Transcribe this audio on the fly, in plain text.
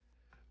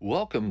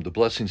Welcome to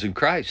Blessings in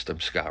Christ. I'm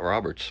Scott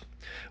Roberts.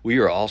 We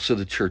are also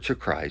the Church of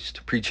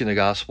Christ, preaching the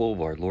gospel of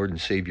our Lord and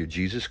Savior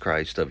Jesus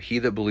Christ, of he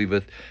that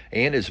believeth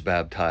and is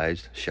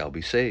baptized shall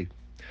be saved.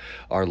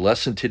 Our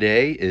lesson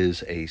today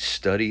is a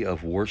study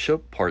of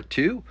worship, part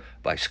 2,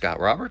 by Scott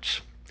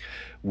Roberts.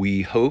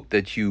 We hope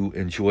that you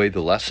enjoy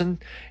the lesson,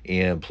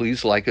 and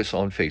please like us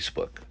on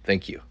Facebook.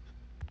 Thank you.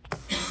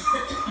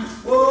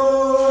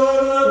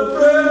 What a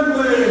friend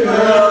we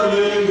have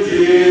in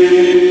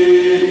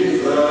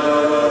Jesus.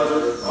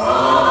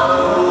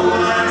 All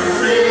our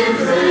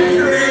sins and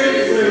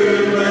griefs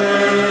to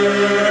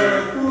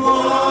bear.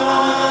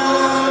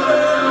 What a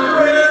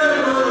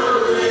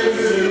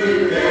privilege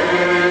to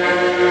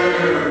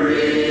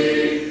carry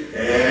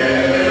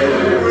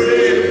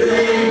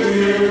everything to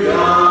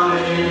God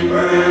in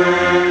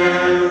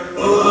prayer.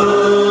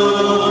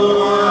 Oh,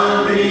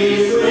 what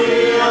peace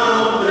we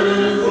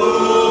often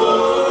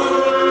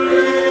forfeit.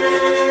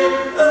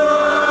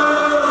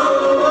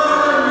 Oh,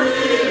 what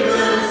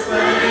needless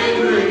pain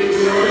we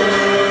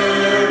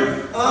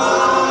share.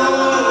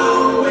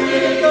 Oh,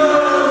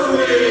 because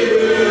we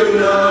do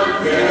not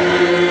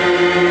carry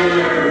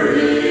everything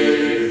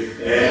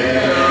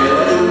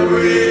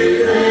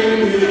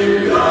to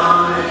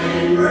God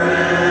in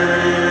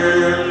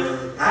prayer.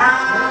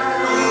 How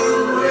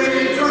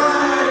we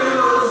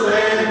trials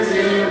and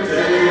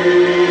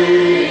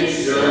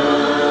temptations,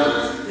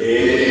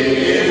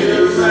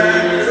 ills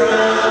and trouble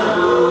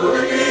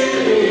anywhere,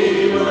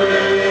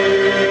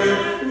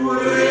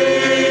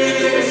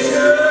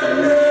 we should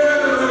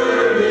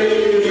never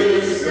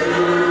be discouraged. Take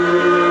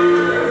it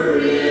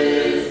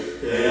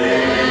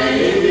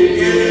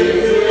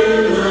to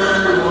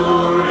the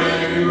Lord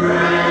in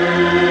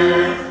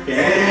prayer.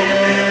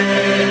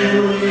 Can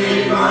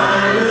we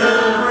find a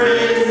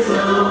Prince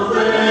of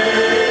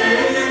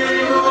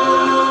favor?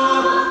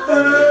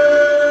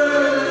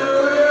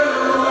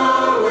 Will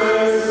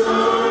always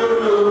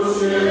sorrow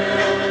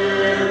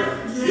share.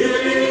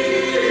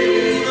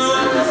 Jesus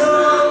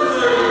knows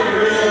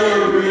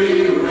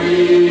every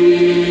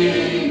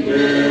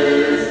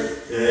weakness.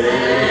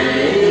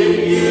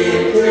 Take it to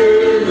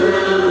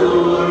the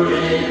Lord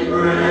in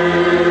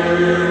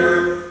prayer.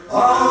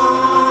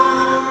 Are we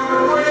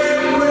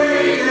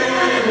weak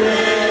and heavy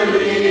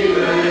laden?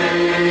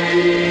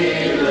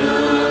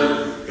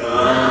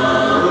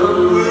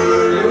 Comfort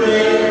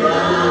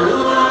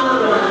with the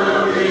Lord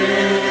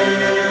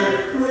again.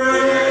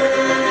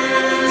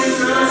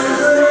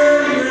 Precious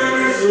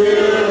Savior,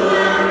 still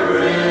our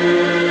refuge. Take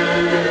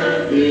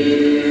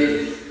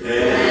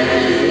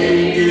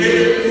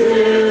it to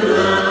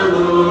the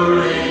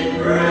Lord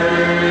in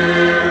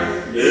prayer.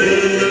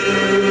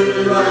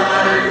 New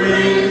life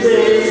brings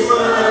its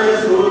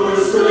life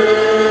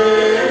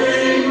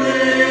forsake me.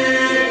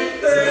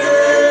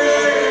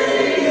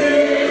 Take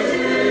it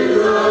to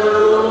the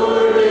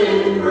Lord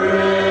in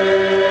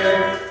prayer.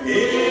 In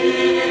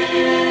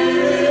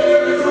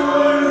His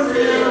arms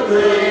He'll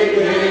take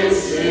and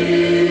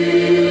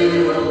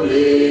shield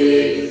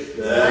me.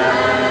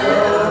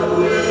 Thou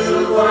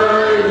wilt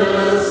find a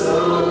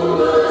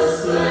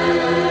solace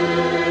there.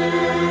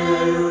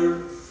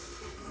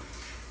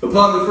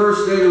 Upon the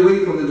first day of the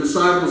week, when the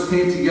disciples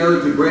came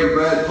together to break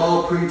bread,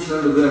 Paul preached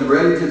unto them,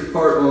 ready to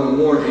depart on the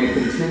morn, and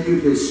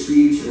continued his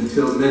speech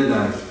until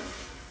midnight.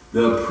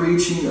 The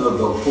preaching of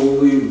the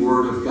holy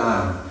word of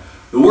God.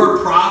 The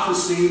word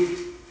prophecy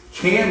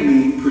can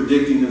mean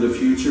predicting of the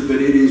future, but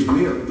it is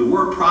the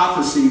word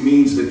prophecy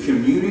means the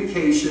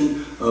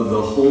communication of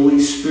the Holy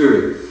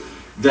Spirit.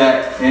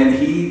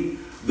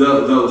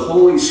 The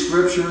Holy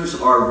Scriptures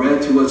are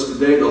read to us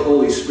today. The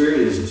Holy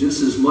Spirit is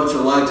just as much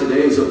alive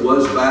today as it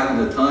was back in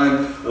the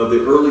time of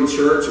the early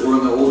church or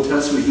in the Old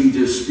Testament. He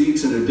just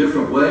speaks in a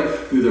different way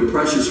through the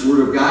precious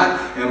Word of God.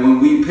 And when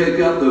we pick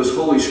up those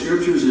Holy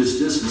Scriptures, it's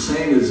just the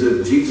same as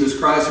if Jesus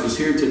Christ was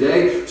here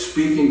today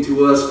speaking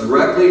to us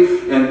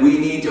directly. And we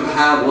need to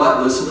have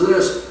what? Listen to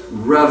this.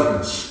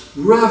 Reverence.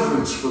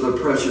 Reverence for the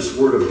precious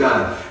Word of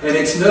God. And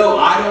it's no,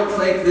 I don't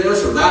think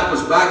this or that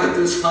was back at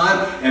this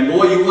time. And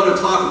boy, you want to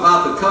talk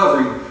about the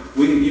covering.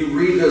 You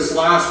read this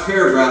last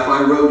paragraph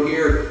I wrote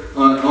here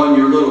on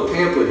your little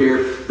pamphlet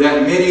here,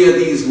 that many of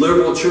these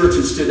liberal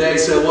churches today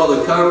say, well,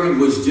 the covering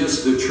was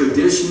just the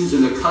traditions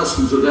and the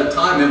customs of that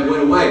time and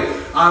went away.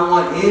 I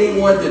want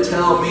anyone to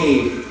tell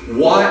me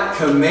what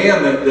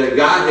commandment that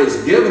God has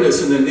given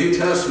us in the New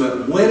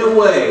Testament went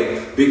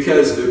away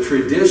because the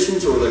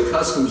traditions or the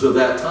customs of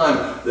that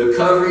time. The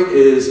covering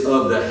is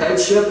of the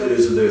headship. It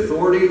is of the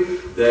authority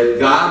that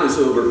God is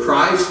over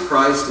Christ.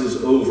 Christ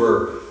is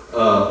over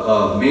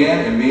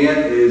man, and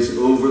man is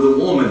over the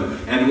woman.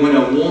 And when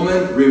a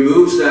woman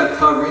removes that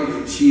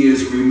covering, she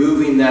is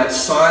removing that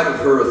side of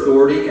her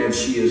authority, and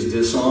she is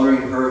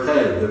dishonoring her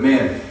head, the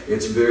man.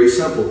 It's very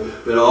simple.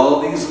 But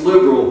all these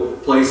liberal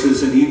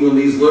places and even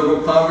these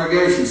liberal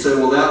congregations say,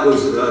 well, that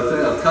was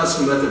a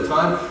custom at the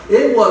time.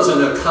 It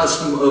wasn't a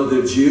custom of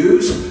the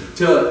Jews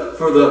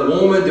for the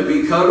woman to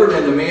be covered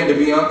and the man to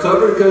be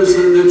uncovered, because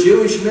the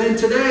Jewish men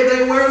today,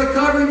 they wear the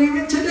covering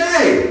even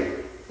today.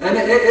 And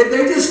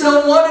they just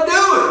don't want to do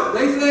it.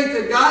 They think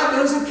that God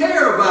doesn't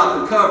care about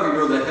about the covering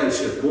or the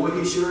headship. Boy,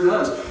 he sure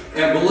does.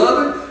 And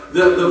beloved,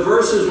 the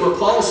verses when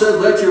Paul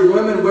said, let your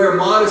women wear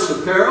modest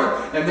apparel,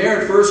 and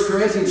there in 1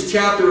 Corinthians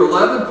chapter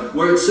 11,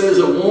 where it says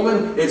a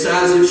woman, it's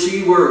as if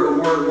she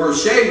were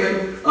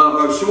shaven,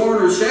 or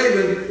shorn or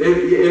shaven,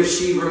 if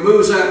she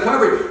removes that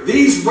covering.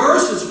 These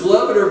verses,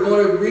 beloved, are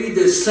going to read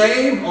the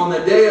same on the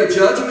day of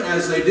judgment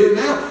as they do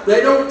now.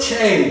 They don't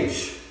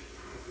change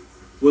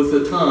with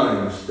the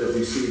times that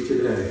we see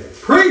today.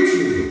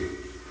 Preaching!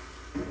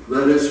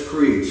 Let us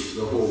preach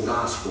the whole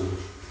gospel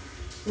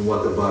and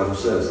what the Bible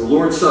says. The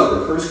Lord's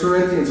Supper, 1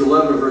 Corinthians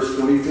 11, verse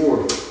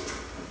 24.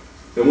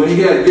 And when he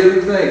had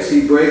given thanks,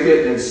 he brake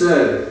it and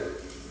said,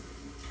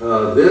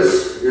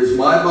 this is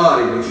my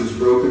body, which is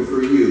broken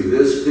for you.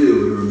 This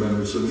do in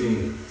remembrance of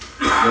me.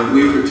 When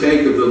we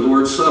partake of the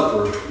Lord's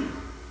Supper,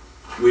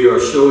 we are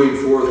showing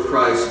forth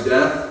Christ's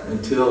death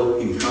until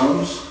he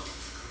comes.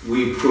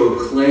 We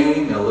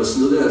proclaim, now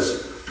listen to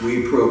this,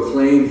 we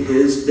proclaim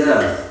his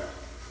death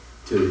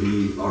to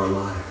be our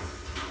life.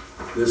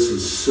 This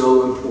is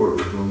so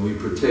important when we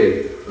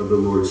partake of the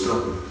Lord's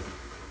Supper.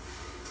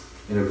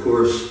 And of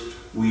course,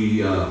 we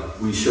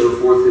show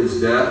forth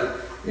his death,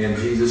 and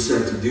Jesus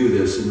said to do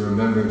this in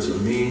remembrance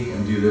of me,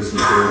 and do this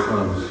until he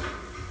comes.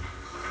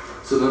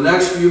 So the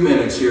next few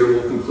minutes here,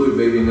 we'll conclude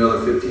maybe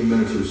another 15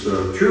 minutes or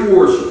so. True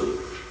worship.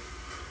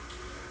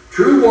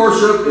 True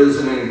worship is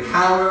an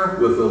encounter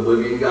with the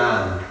living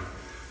God.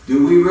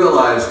 Do we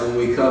realize when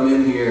we come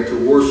in here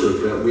to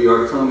worship that we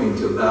are coming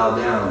to bow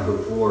down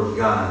before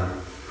God?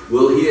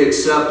 Will he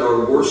accept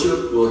our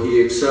worship? Will he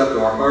accept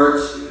our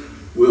hearts?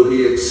 Will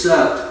he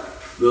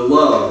accept the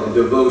love and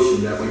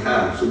devotion that we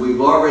have? So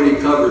we've already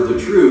covered the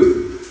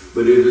truth,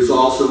 but it is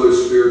also a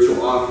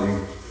spiritual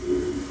offering.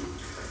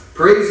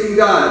 Praising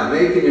God,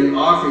 making an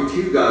offering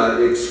to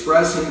God,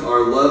 expressing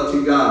our love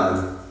to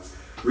God,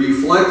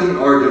 reflecting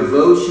our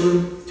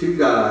devotion to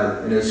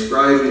God, and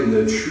ascribing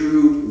the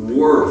true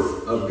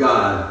worth of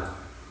God.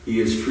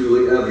 He is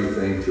truly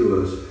everything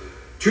to us.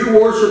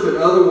 True worship,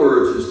 in other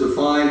words, is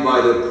defined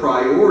by the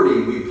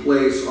priority we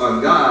place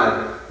on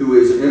God, who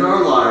is in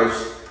our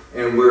lives,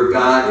 and where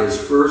God is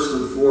first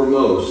and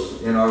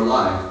foremost in our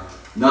life.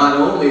 Not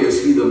only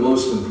is he the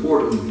most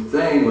important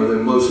thing or the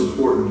most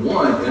important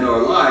one in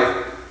our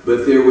life,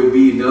 but there would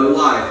be no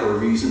life or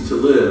reason to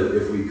live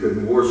if we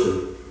couldn't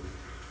worship.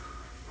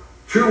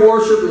 True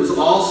worship is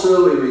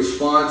also in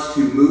response to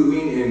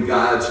moving in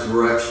God's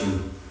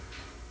direction.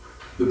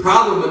 The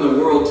problem in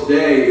the world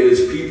today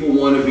is people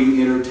want to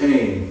be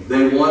entertained.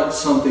 They want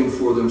something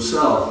for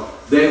themselves.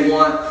 They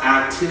want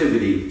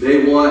activity.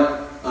 They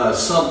want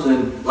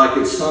something like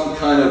it's some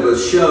kind of a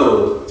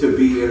show to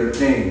be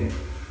entertained.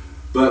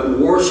 But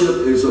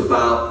worship is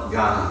about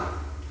God.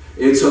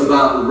 It's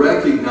about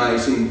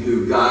recognizing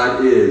who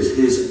God is,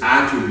 his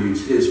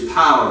attributes, his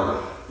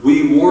power.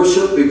 We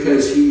worship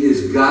because he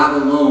is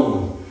God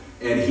alone,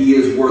 and he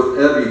is worth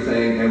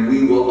everything, and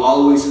we will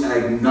always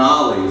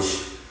acknowledge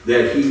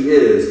that he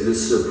is the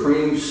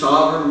supreme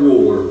sovereign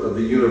ruler of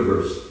the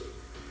universe.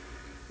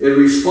 In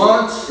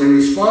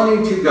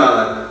responding to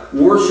God,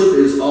 worship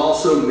is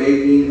also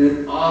making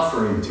an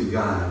offering to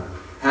God.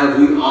 Have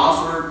we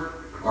offered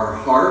our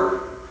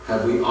heart?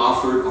 Have we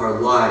offered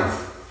our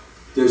life?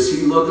 Does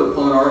he look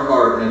upon our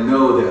heart and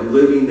know that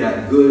living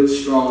that good,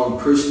 strong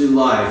Christian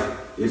life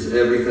is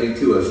everything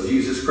to us?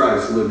 Jesus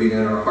Christ living in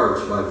our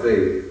hearts by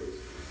faith.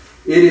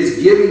 It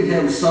is giving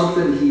him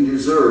something he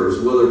deserves,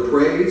 whether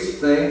praise,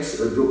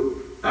 thanks,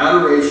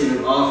 adoration,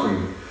 and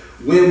offering.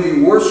 When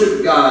we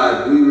worship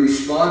God, we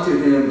respond to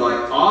him by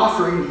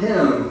offering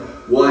him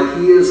what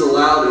he has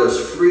allowed us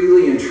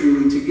freely and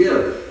truly to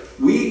give.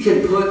 We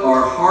can put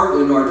our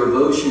heart and our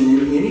devotion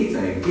in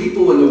anything.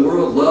 People in the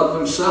world love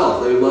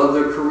themselves. They love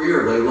their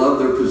career. They love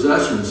their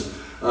possessions.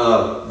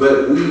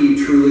 But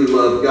we truly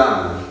love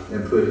God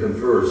and put him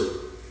first.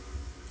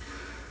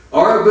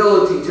 Our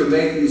ability to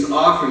make these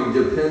offerings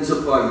depends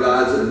upon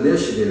God's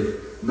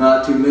initiative,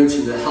 not to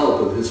mention the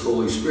help of his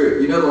Holy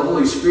Spirit. You know, the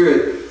Holy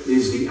Spirit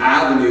is the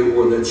avenue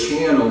or the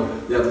channel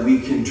that we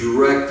can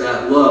direct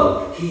that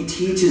love. He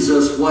teaches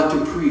us what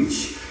to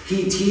preach.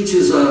 He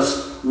teaches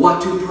us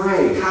what to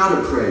pray, how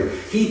to pray.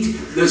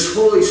 This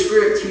Holy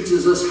Spirit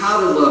teaches us how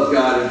to love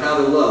God and how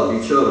to love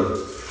each other.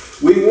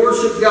 We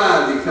worship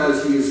God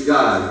because he is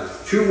God.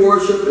 True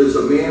worship is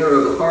a manner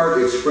of the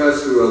heart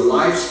expressed through a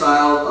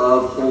lifestyle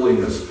of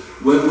holiness.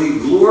 When we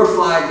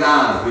glorify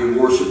God, we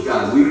worship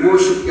God. We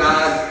worship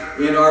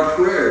God in our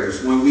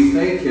prayers when we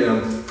thank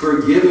him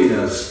for giving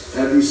us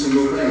every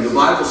single thing. The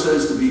Bible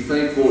says to be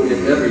thankful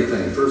in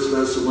everything. 1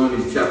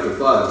 Thessalonians chapter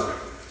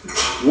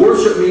 5.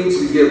 Worship means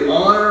to give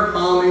honor,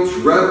 homage,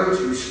 reverence,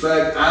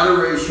 respect,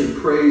 adoration,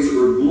 praise,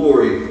 or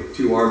glory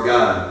to our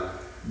God.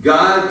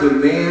 God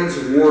demands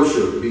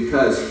worship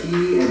because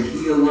he and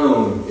he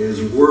alone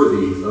is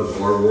worthy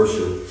of our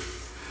worship.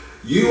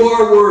 You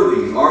are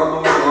worthy, our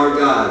Lord, our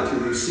God, to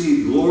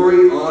receive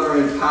glory, honor,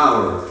 and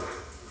power,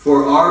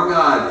 for our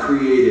God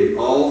created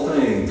all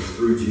things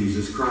through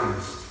Jesus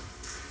Christ.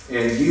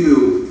 And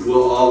you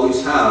will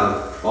always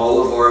have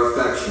all of our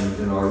affection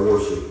and our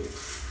worship.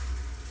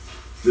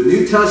 The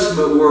New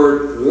Testament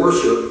word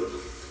worship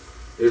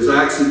is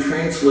actually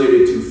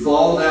translated to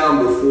fall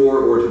down before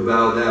or to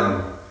bow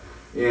down.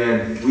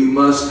 And we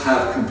must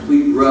have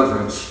complete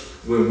reverence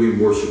when we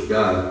worship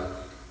God.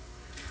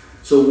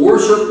 So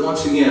worship,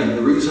 once again,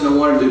 the reason I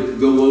wanted to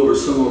go over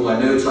some of my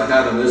notes I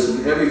have on this,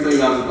 and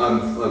everything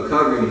I'm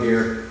covering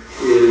here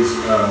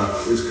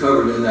is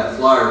covered in that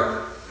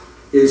flyer,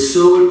 is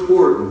so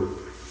important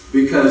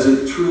because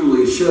it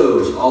truly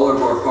shows all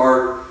of our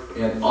heart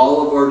and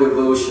all of our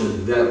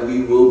devotion that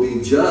we will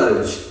be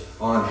judged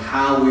on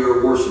how we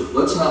are worshiped.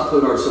 Let's not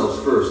put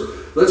ourselves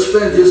first. Let's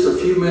spend just a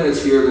few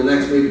minutes here, the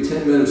next maybe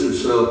 10 minutes or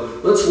so.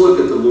 Let's look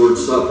at the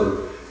Lord's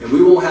Supper. And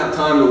we won't have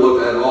time to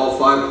look at all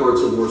 5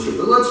 parts of worship,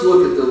 but let's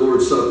look at the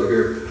Lord's Supper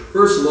here.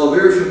 First of all,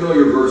 very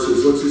familiar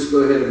verses. Let's just go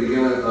ahead and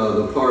begin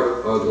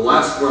the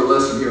last of our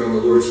lesson here on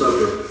the Lord's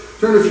Supper.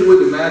 Turn, if you would,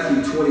 to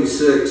Matthew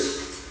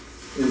 26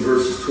 in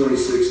verses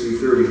 26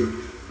 through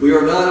 30. We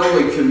are not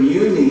only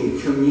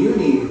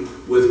communing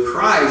with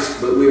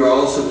Christ, but we are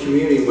also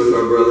communing with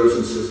our brothers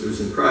and sisters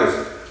in Christ.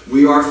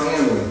 We are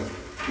family.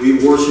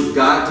 We worship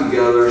God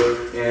together,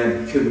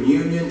 and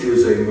communion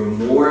is a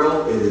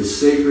memorial, it is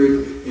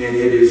sacred, and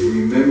it is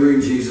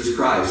remembering Jesus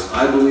Christ.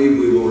 I believe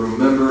we will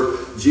remember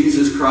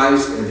Jesus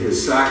Christ and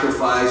his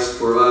sacrifice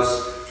for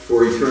us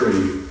for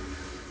eternity.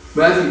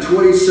 Matthew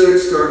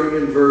 26, starting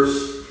in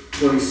verse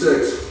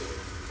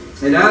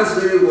 26. And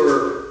as they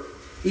were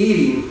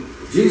eating,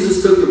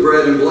 Jesus took the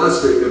bread and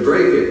blessed it and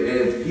brake it.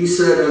 And he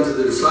said unto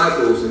the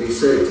disciples, and he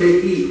said,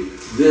 Take, eat,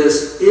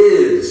 this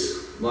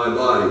is my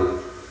body.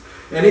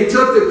 And he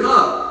took the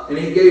cup, and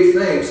he gave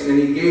thanks, and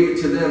he gave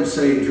it to them,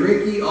 saying,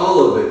 Drink ye all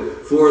of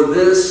it, for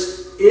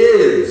this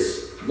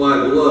is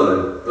my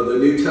blood of the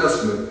New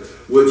Testament,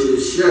 which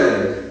is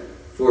shed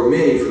for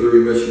many for the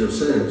remission of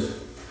sins.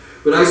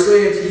 But I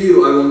say unto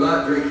you, I will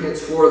not drink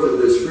henceforth of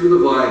this fruit of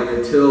the vine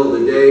until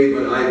the day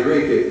when I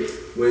drink it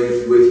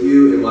with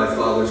you in my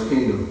Father's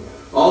kingdom.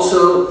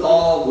 Also,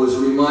 Paul was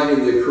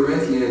reminding the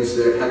Corinthians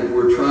that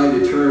were trying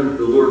to turn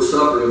the Lord's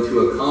Supper into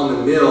a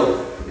common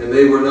meal, and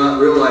they were not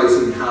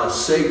realizing how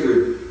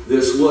sacred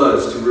this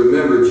was to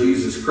remember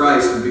Jesus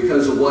Christ, and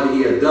because of what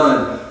he had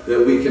done,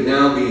 that we can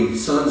now be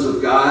sons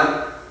of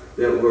God,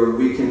 that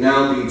we can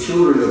now be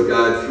children of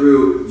God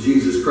through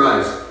Jesus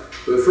Christ.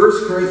 But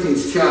 1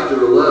 Corinthians chapter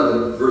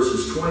 11,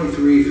 verses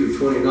 23 through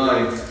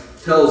 29,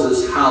 tells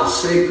us how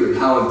sacred,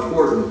 how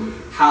important,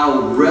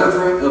 how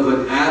reverent of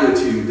an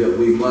attitude that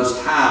we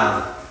must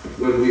have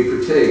when we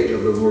partake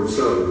of the Lord's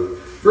Supper.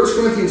 1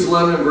 Corinthians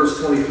 11, verse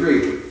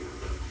 23.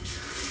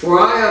 For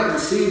I have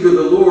received of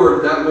the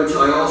Lord that which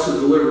I also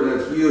delivered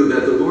unto you,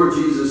 that the Lord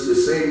Jesus, the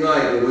same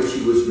night in which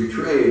he was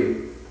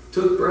betrayed,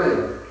 took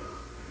bread.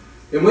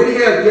 And when he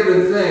had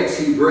given thanks,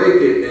 he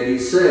brake it, and he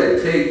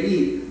said, Take,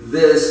 eat,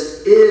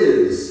 this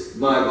is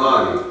my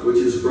body, which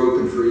is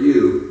broken for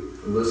you.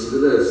 And listen to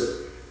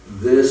this.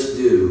 This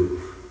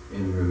do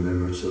in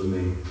remembrance of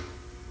me.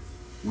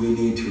 We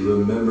need to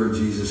remember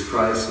Jesus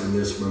Christ in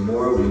this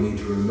memorial. We need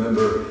to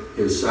remember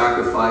his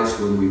sacrifice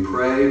when we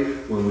pray,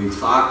 when we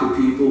talk to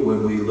people,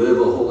 when we live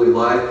a holy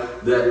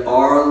life, that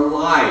our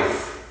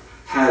life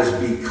has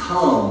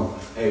become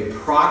a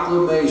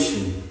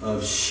proclamation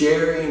of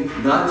sharing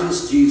not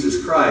just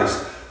Jesus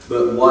Christ,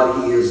 but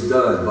what he has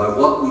done. By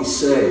what we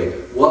say,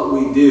 what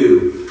we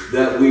do,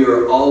 that we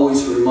are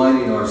always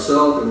reminding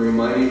ourselves and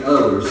reminding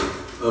others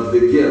of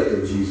the gift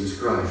of Jesus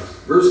Christ.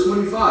 Verse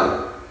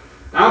 25.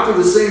 After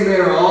the same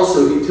manner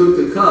also he took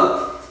the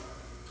cup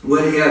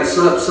when he had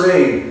supped,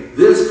 saying,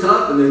 This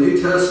cup in the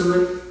New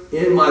Testament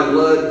in my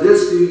blood,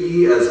 this do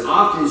ye as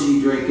oft as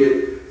ye drink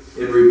it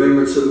in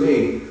remembrance of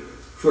me.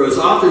 For as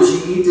oft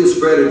as ye eat this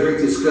bread and drink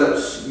this cup,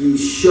 ye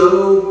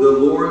show the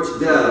Lord's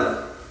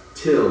death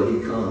till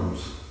he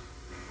comes.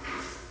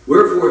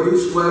 Wherefore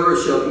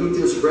whosoever shall eat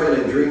this bread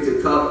and drink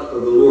the cup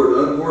of the Lord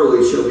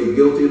unworthily shall be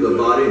guilty of the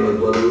body and the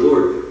blood of the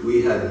Lord.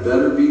 We had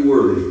better be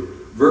worthy.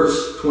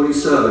 Verse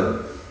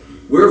 27.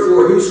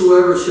 Wherefore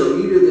whosoever shall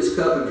eat of this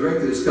cup and drink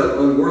of this cup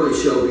unworthily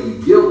shall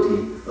be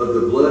guilty of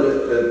the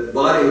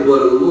body and the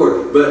blood of the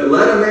Lord. But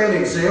let a man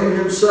examine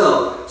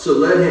himself, so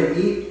let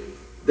him eat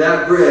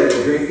that bread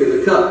and drink of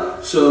the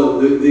cup. So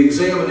the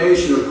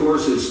examination, of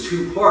course, is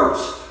 2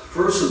 parts.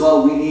 First of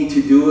all, we need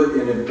to do it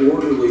in an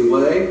orderly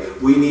way.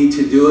 We need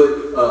to do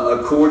it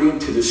according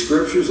to the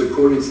Scriptures,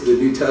 according to the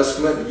New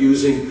Testament,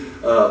 using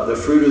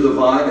the fruit of the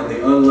vine and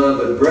the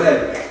unleavened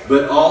bread.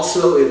 But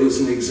also it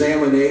is an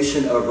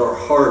examination of our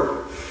heart.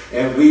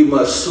 And we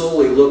must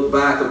solely look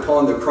back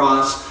upon the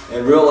cross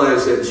and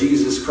realize that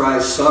Jesus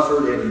Christ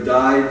suffered and he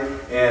died,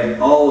 and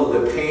all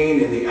of the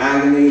pain and the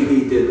agony,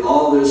 he did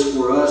all this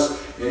for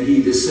us, and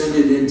he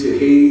descended into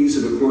Hades,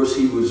 and of course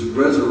he was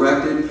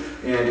resurrected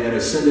and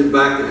ascended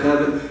back to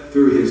heaven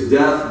through his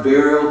death,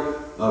 burial,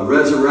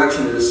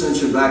 resurrection, and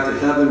ascension back to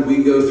heaven.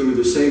 We go through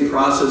the same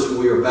process when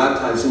we are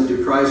baptized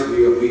into Christ.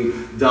 We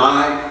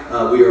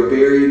die, we are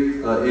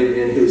buried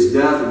in his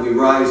death, and we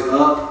rise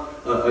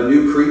up a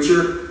new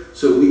creature.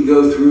 So we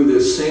go through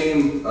this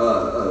same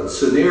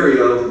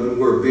scenario when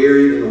we're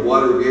buried in the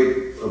water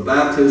of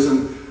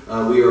baptism.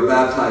 We are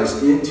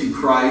baptized into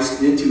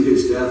Christ, into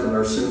his death, and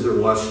our sins are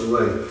washed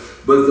away.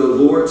 But the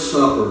Lord's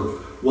Supper,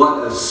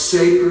 what a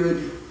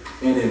sacred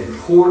and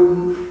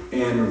important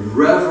and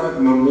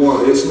reverent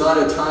memorial. It's not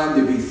a time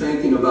to be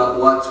thinking about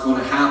what's going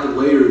to happen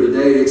later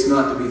today. It's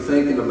not to be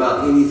thinking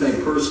about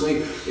anything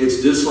personally.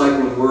 It's just like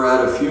when we're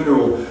at a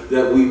funeral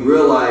that we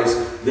realize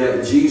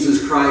that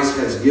Jesus Christ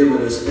has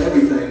given us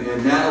everything,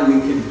 and now we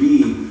can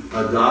be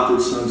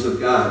adopted sons of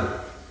God.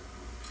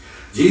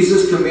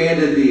 Jesus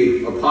commanded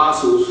the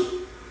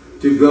apostles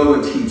to go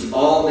and teach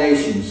all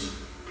nations,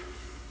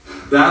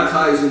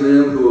 baptizing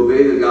them who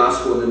obey the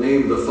gospel in the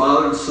name of the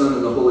Father, the Son,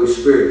 and the Holy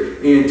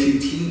Spirit, and to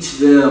teach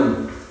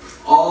them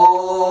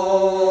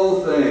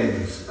all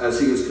things as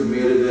he has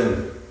commanded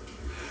them.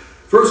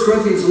 1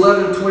 Corinthians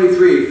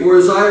 11:23, for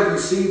as I have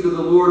received of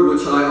the Lord,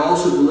 which I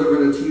also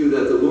delivered unto you,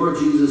 that the Lord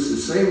Jesus, the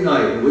same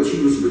night in which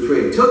he was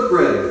betrayed, took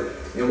bread,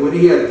 and when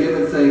he had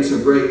given thanks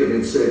and brake it,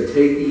 and said,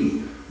 take, eat.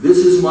 This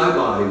is my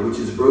body, which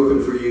is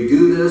broken for you.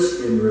 Do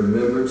this in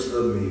remembrance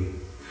of me.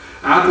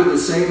 After the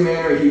same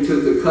manner he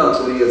took the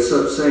cup when he had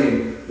supped,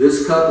 saying,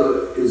 this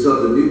cup is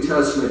of the New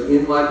Testament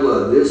in my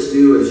blood. This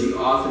do as ye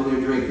often do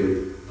drink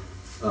it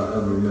in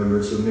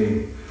remembrance of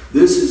me.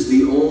 This is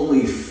the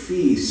only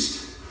feast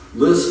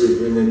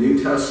listed in the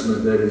New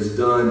Testament that is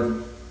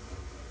done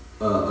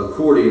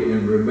according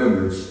in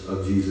remembrance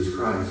of Jesus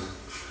Christ.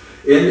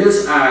 In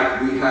this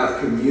act, we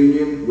have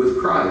communion with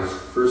Christ.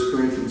 1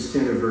 Corinthians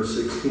 10 and verse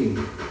 16.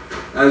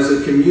 As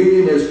the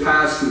communion is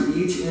passed to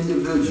each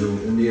individual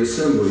in the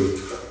assembly,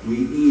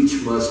 we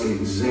each must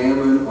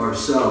examine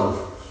ourselves.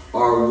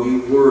 Are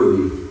we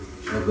worthy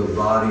of the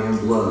body and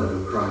blood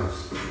of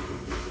Christ?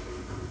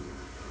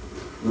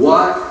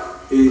 When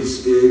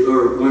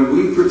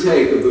we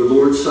partake of the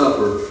Lord's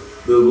Supper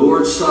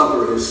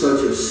is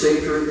such a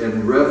sacred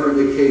and reverent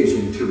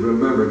occasion to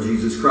remember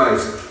Jesus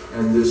Christ.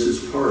 And this is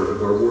part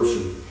of our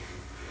worship.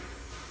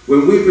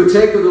 When we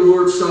partake of the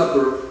Lord's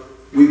Supper,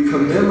 we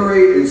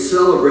commemorate and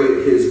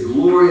celebrate his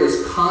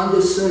glorious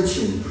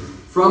condescension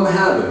from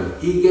heaven.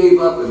 He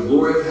gave up the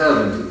glory of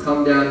heaven to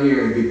come down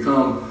here and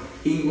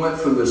he went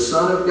from the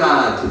Son of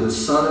God to the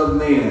Son of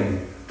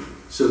Man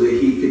so that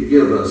he could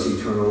give us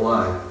eternal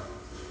life.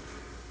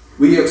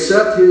 We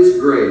accept his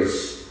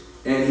grace,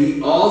 and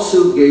he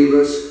also gave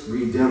us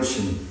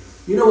redemption.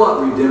 You know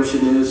what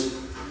redemption is?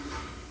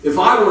 If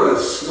I were a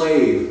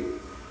slave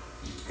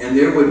and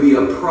there would be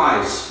a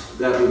price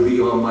that would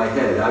be on my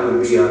head, I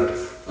would be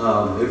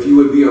if you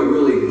would be a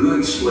really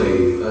good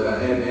slave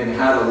and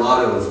had a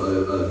lot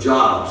of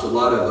jobs, a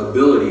lot of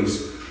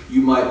abilities,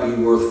 you might be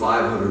worth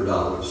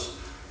 $500.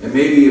 And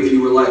maybe if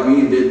you were like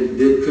me and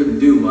couldn't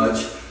do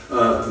much,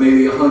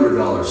 maybe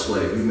 $100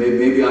 slave.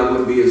 Maybe I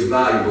wouldn't be as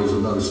valuable as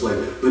another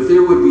slave. But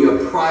there would be a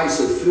price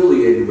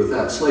affiliated with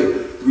that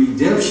slave.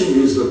 Redemption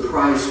is the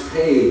price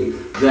paid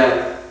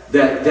that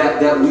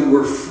we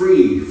were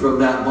freed from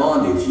that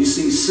bondage. You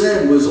see,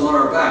 sin was on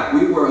our back.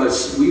 We were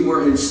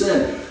in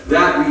sin.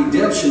 That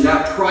redemption,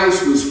 that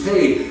price was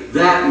paid.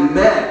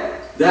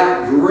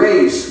 That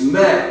grace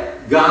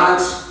met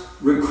God's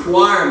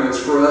requirements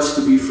for us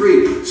to be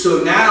free.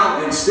 So now,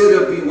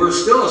 we're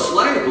still a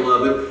slave,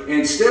 beloved.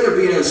 Instead of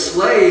being a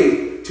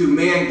slave to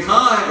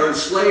mankind, or a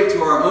slave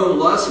to our own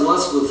lust of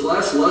the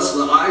flesh, lust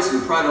of the eyes,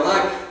 and pride of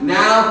life,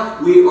 now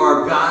we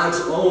are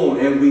God's own,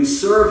 and we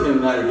serve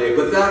him night or day.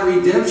 But that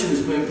redemption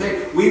has been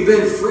paid. We've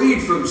been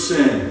freed from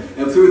sin,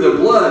 and through the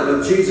blood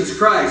of Jesus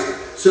Christ.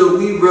 So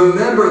we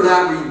remember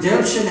that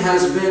redemption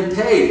has been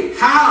paid.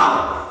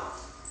 How?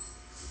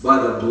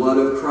 By the blood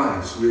of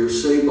Christ. We are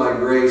saved by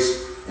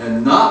grace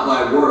and not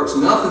by works.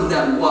 Nothing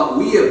that what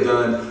we have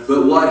done,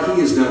 but what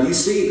he has done. You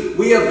see,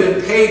 we have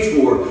been paid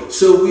for,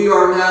 so we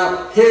are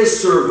now his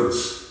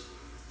servants.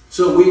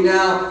 So we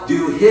now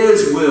do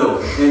his will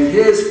and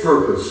his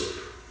purpose.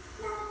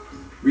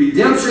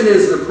 Redemption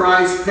is the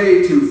price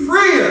paid to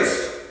free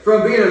us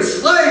from being a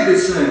slave to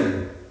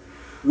sin.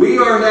 We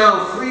are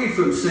now freed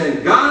from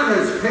sin. God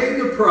has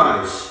paid the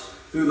price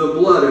through the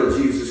blood of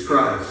Jesus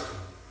Christ.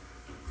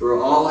 For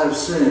all have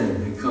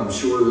sinned and come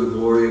short of the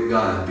glory of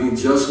God, being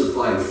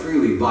justified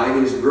freely by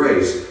his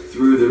grace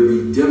through the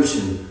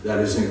redemption that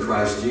is in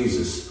Christ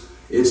Jesus.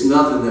 It's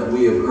nothing that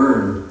we have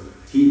earned.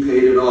 He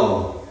paid it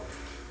all.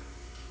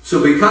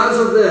 So because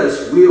of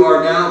this, we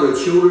are now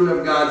the children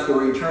of God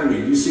for eternity.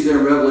 You see there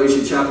in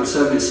Revelation chapter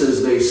 7, it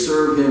says they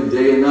serve him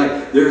day and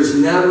night. There's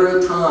never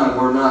a time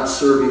we're not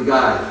serving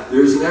God.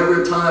 There's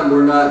never a time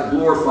we're not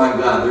glorifying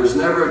God. There's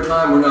never a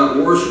time we're not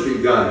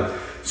worshiping God.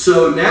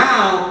 So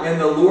now, in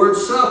the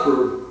Lord's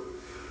Supper,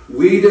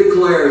 we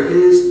declare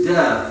his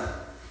death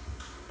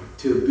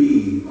to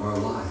be our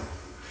life.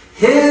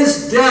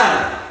 His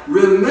death,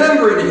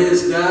 remembering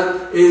his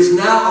death, is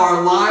now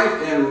our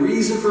life and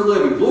reason for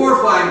living.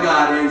 Glorifying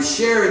God and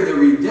sharing the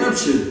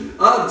redemption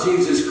of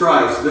Jesus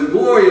Christ, the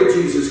glory of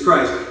Jesus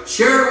Christ.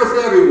 Share it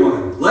with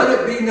everyone. Let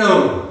it be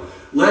known.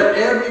 Let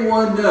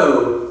everyone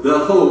know the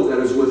hope that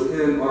is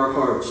within our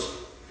hearts.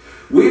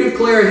 We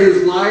declare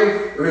his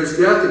life, or his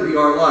death, to be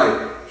our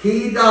life.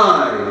 He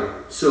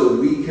died so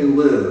we can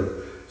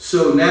live.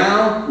 So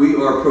now we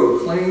are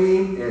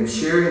proclaiming and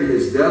sharing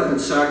his death and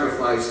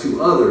sacrifice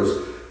to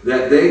others,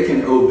 that they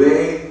can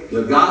obey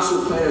the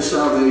gospel plan of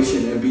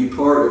salvation and be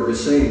part of the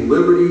same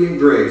liberty and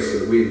grace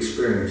that we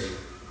experience.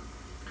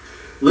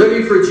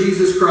 Living for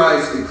Jesus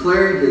Christ,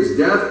 declaring his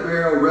death,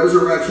 burial,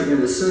 resurrection,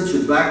 and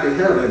ascension back to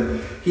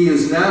heaven, he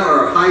is now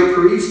our high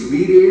priest,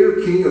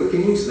 mediator, King of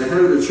kings, the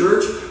head of the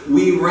church.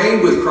 We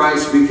reign with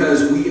Christ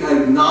because we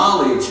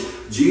acknowledge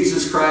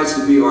Jesus Christ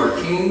to be our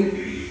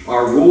king,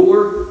 our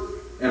ruler,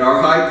 and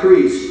our high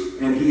priest.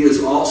 And he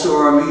is also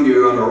our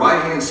mediator on the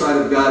right-hand side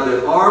of God,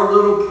 that our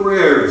little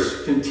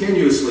prayers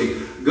continuously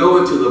go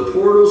into the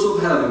portals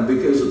of heaven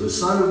because of the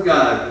Son of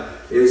God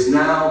is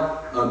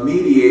now a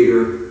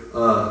mediator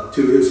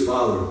to his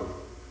Father.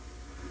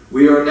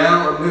 We are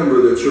now a member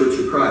of the Church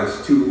of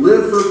Christ. To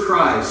live for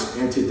Christ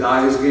and to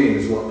die is gain,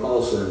 is what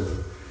Paul said.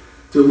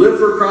 To live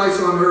for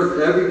Christ on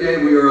earth every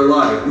day we are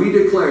alive. We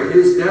declare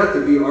his death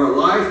to be our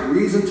life,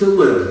 reason to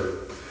live.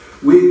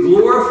 We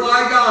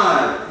glorify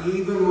God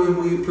even when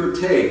we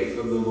partake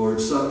of the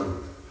Lord's Supper,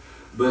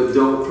 but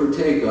don't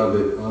partake of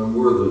it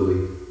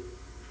unworthily.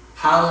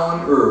 How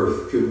on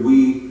earth could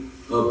we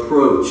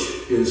approach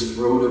his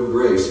throne of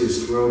grace,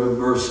 his throne of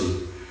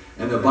mercy?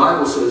 And the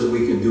Bible says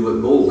we can do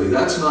it boldly.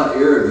 That's not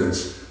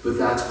arrogance, but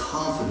that's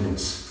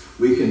confidence.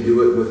 We can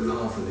do it with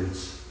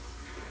confidence.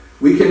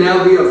 We can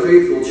now be a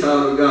faithful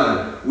child of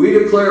God. We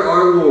declare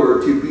our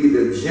Lord to be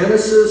the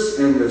genesis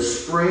and the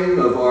spring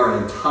of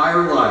our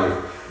entire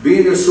life,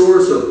 being the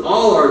source of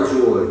all our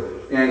joy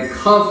and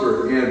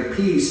comfort and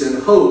peace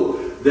and hope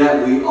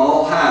that we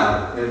all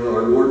have in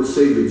our Lord and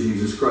Savior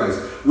Jesus Christ.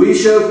 We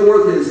show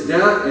forth his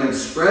death and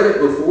spread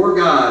it before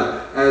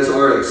God as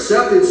our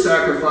accepted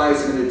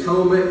sacrifice and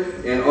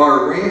atonement and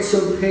our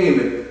ransom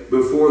payment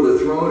before the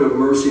throne of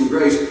mercy and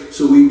grace.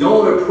 So we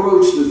don't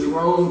approach the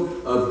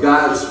throne of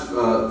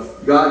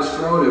God's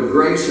throne of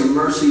grace and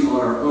mercy on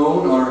our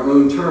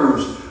own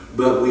terms,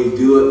 but we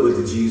do it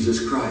with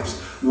Jesus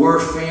Christ.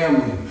 We're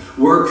family.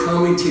 We're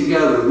coming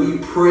together. We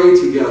pray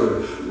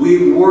together.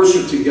 We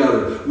worship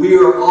together. We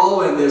are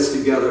all in this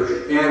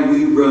together, and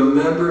we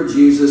remember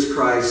Jesus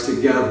Christ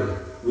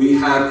together. We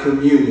have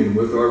communion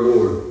with our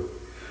Lord.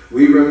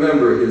 We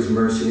remember his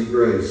mercy and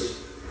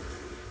grace.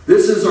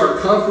 This is our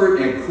comfort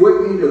and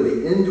quickening of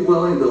the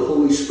indwelling of the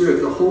Holy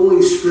Spirit. The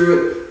Holy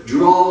Spirit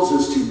draws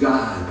us to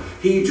God.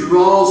 He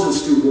draws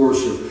us to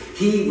worship.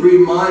 He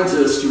reminds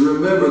us to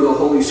remember the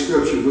Holy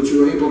Scripture, which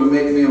are able to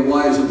make man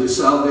wise unto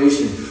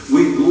salvation.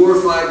 We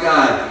glorify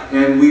God,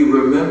 and we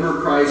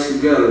remember Christ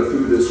together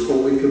through this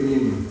Holy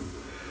Communion.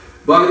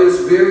 By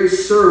this very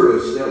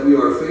service that we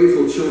are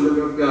faithful children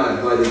of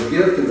God, by the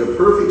gift and the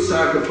perfect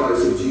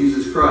sacrifice of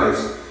Jesus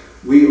Christ,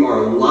 we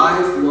are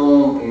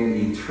lifelong and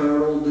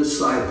eternal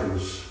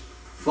disciples,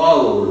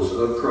 followers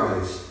of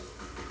Christ.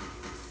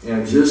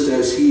 And just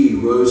as he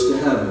rose to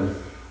heaven,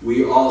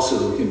 we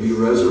also can be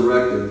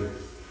resurrected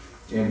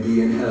and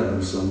be in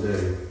heaven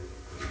someday.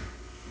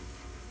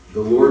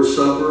 The Lord's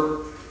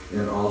Supper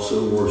and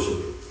also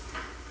worship.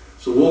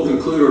 So we'll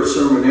conclude our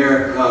sermon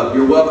there.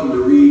 You're welcome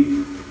to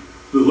read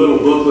the little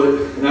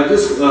booklet. And I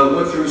just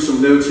went through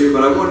some notes here,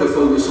 but I wanted to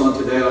focus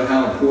on today on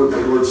how important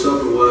the Lord's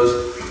Supper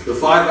was, the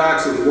 5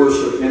 acts of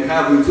worship, and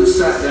how we just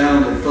sat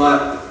down and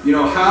thought,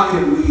 how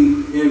can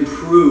we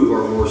improve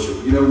our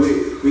worship?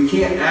 We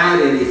can't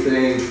add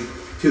anything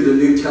to the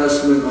New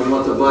Testament on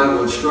what the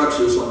Bible instructs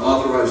us on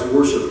authorized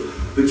worship.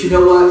 But you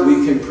know what?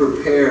 We can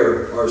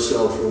prepare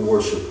ourselves for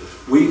worship.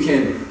 We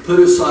can put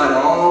aside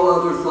all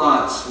other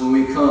thoughts when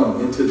we come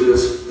into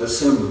this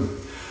assembly.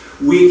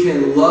 We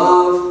can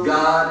love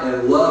God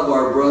and love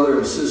our brother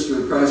and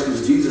sister in Christ,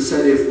 because Jesus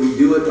said if we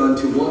do it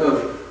unto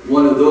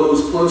one of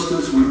those close to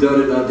us, we've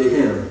done it unto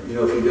him.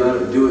 If we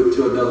do it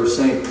to another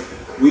saint.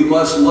 We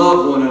must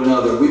love one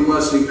another. We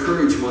must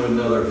encourage one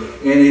another.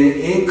 And in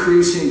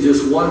increasing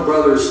just one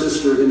brother or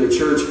sister in the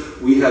church,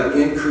 we have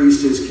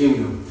increased his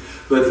kingdom.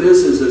 But this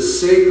is a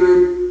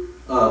sacred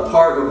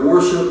part of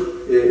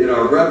worship in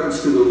our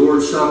reverence to the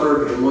Lord's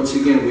Supper. And once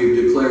again,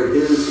 we've declared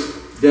his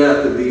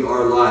death to be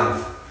our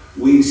life.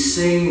 We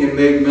sing and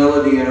make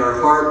melody in our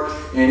heart,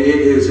 and it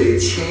is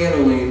a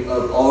channeling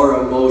of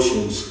our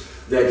emotions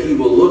that he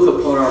will look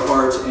upon our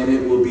hearts, and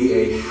it will be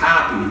a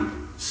happy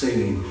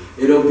singing.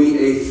 It'll be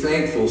a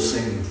thankful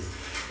singing.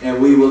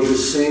 And we will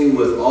just sing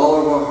with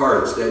all of our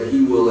hearts that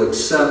he will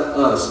accept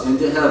us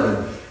into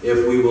heaven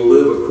if we will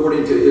live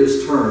according to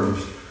his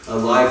terms, a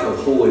life of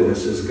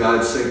holiness as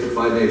God's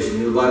sanctified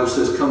nation. The Bible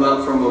says, come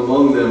out from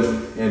among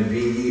them and be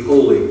ye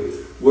holy.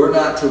 We're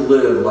not to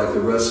live like the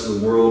rest of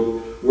the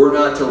world. We're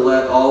not to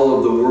let all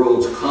of the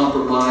world's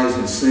compromise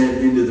and sin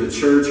into the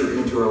church or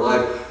into our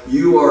life.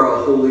 You are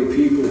a holy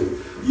people.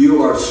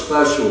 You are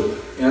special.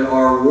 And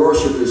our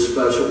worship is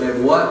special.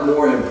 And what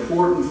more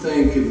important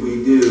thing could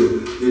we do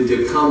than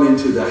to come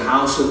into the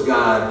house of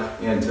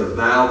God and to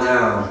bow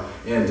down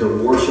and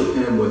to worship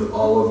him with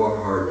all of our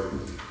heart.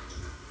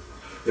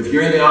 If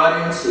you're in the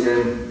audience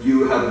and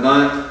you have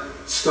not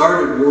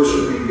started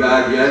worshiping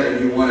God yet,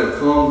 and you want to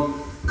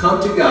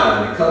come to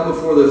God and come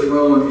before the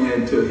throne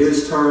and to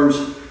his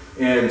terms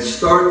and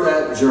start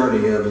that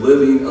journey of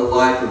living a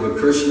life of a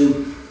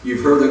Christian.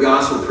 You've heard the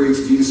gospel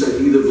preached. Jesus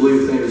said, "He that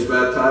believeth and is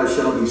baptized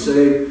shall be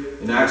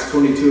saved." In Acts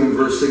 22 and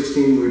verse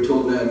 16, we're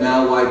told that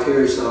now, why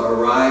tarriest thou?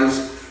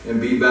 Arise and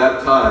be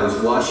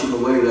baptized, washing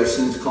away thy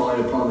sins, calling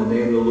upon the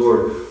name of the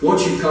Lord.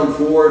 Once you come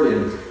forward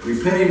and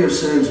repenting of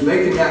sins,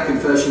 making that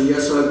confession,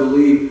 yes, I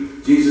believe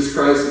Jesus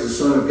Christ is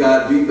the Son of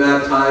God, be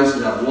baptized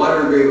in that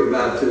water grave of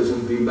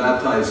baptism, be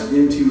baptized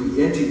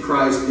into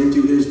Christ,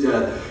 into his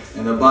death.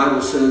 And the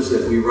Bible says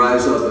that we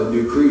rise up a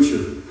new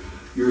creature.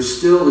 You're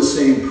still the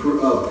same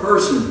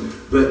person,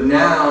 but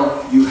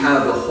now you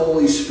have the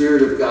Holy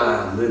Spirit of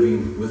God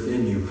living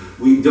within you.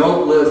 We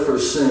don't live for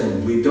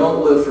sin. We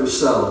don't live for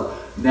self.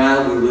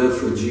 Now we live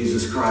for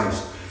Jesus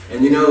Christ.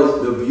 And you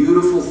know, the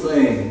beautiful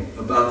thing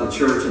about the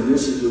church, and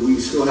this is, we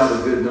still have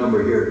a good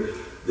number here,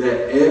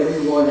 that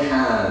everyone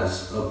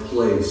has a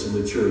place in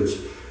the church.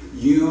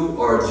 You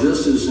are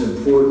just as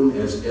important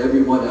as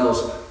everyone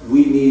else.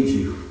 We need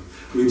you.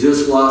 We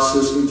just lost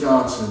Sister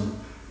Johnson,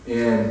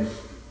 and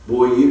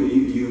boy,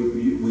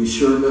 we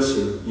sure miss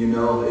her. You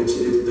know,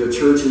 the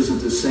church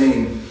isn't the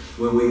same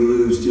when we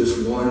lose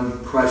just one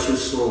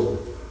precious soul.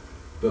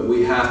 But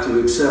we have to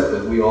accept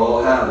that we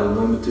all have a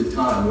limited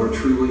time. We're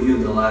truly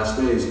in the last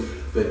days.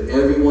 But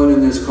everyone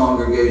in this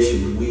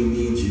congregation, we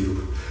need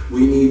you.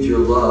 We need your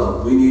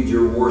love. We need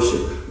your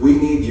worship. We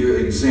need your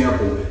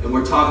example. And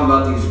we're talking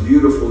about these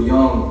beautiful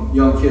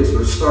young kids.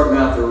 They're starting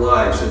out their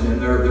lives,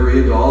 and they're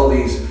into all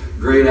these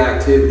great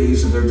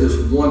activities, and they're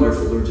just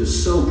wonderful. They're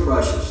just so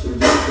precious. They're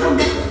just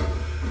wonderful.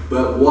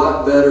 But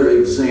what better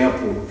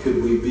example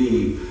could we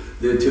be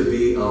than to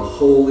be a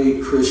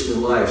holy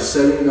Christian life,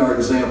 setting our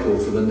example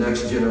for the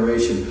next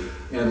generation?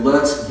 And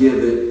let's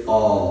give it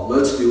all.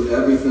 Let's do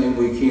everything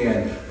we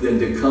can then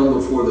to come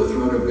before the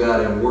throne of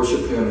God and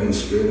worship him in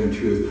spirit and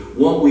truth.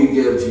 Won't we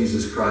give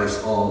Jesus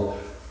Christ all?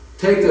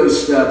 Take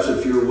those steps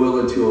if you're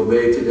willing to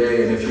obey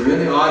today. And if you're in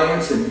the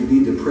audience and you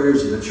need the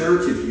prayers of the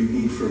church, if you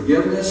need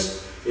forgiveness,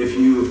 if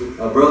you,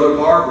 Brother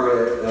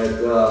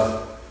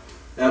Barbara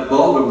at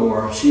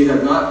Baltimore, she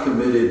had not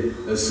committed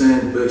a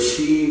sin, but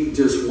she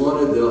just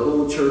wanted the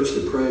whole church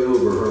to pray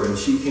over her, and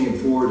she came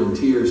forward in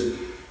tears,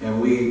 and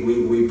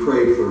we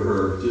prayed for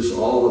her, just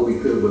all that we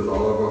could with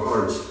all of our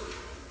hearts.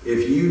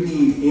 If you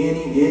need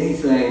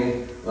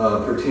anything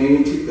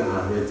pertaining to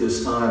God at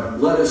this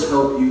time, let us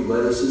help you,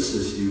 let us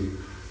assist you.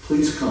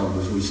 Please come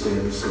as we stand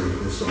and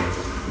sing this song.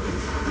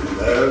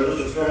 There's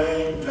a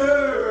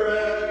stranger